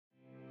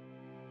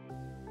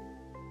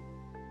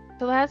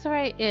So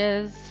Lazarite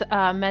is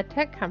a med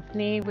tech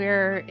company.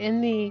 We're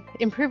in the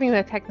improving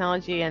the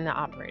technology in the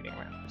operating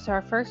room. So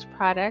our first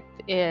product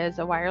is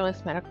a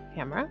wireless medical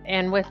camera,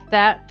 and with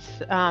that,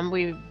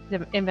 we've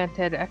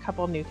invented a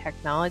couple new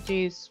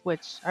technologies,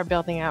 which are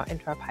building out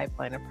into a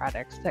pipeline of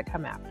products that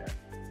come after.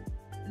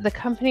 The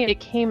company,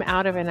 it came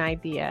out of an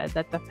idea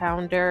that the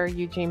founder,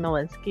 Eugene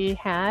Malinsky,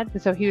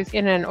 had. So he was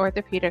in an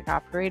orthopedic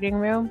operating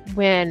room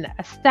when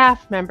a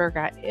staff member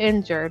got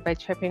injured by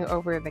tripping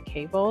over the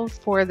cables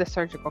for the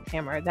surgical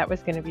camera that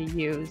was going to be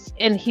used.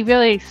 And he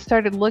really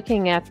started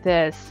looking at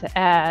this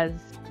as,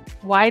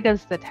 why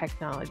does the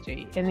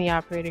technology in the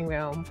operating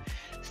room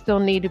still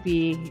need to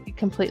be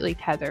completely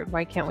tethered?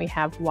 Why can't we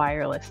have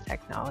wireless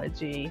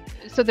technology?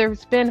 So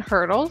there's been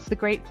hurdles. The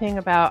great thing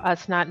about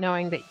us not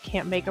knowing that you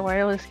can't make a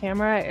wireless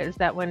camera is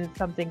that when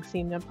something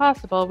seemed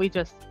impossible, we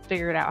just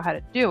figured out how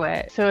to do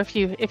it. So if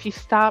you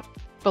stop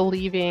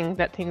believing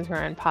that things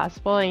are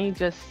impossible and you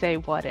just say,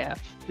 what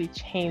if? We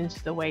change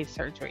the way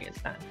surgery is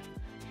done.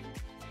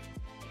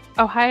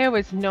 Ohio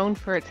is known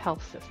for its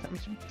health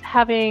systems.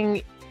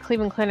 Having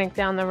Cleveland Clinic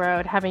down the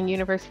road, having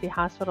university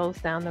hospitals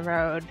down the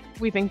road.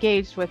 We've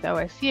engaged with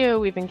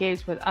OSU, we've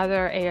engaged with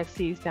other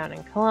ASCs down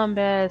in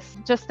Columbus.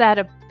 Just that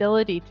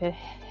ability to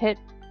hit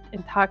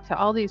and talk to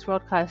all these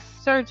world-class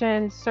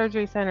surgeons,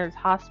 surgery centers,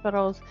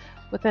 hospitals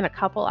within a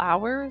couple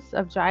hours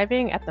of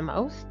driving at the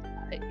most,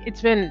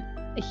 it's been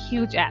a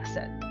huge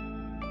asset.